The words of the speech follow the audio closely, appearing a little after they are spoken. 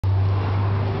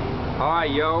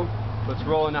Alright, yo. Let's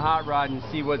roll in the hot rod and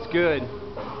see what's good.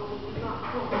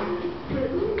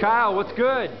 Kyle, what's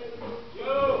good?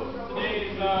 Yo!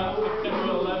 Today is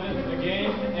September 11th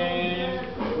again, and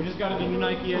we just got the new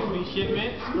Nike SB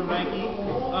shipments from Nike.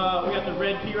 We got the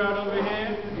red P-Rod over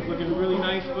here. It's looking really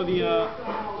nice for the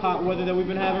hot weather that we've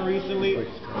been having recently.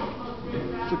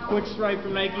 It's a Quickstrike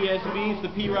from Nike SB. It's the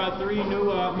P-Rod 3,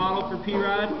 new model for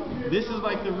P-Rod. This is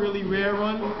like the really rare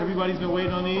one. Everybody's been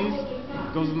waiting on these.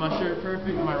 Goes with my shirt perfect.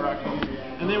 I might rock these.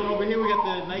 And then over here we got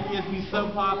the Nike SB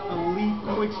Sub Pop Elite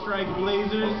Quickstrike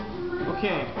Blazers.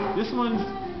 Okay, this one's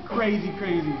crazy.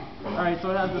 Alright,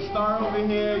 so it has the star over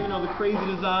here, you know, the crazy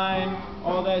design,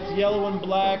 all that's yellow and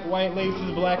black, white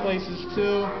laces, black laces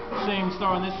too. Same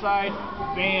star on this side.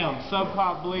 Bam, Sub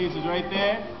Pop Blazers right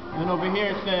there. And then over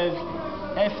here it says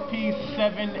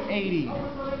SP780.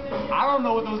 I don't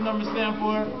know what those numbers stand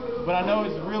for, but I know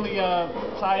it's really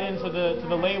tied into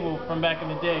the label from back in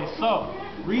the day. So,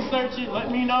 research it,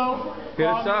 let me know. Hit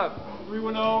us up.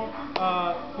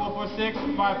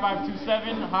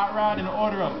 310-446-5527, Hot Rod, and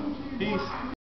order them. Peace.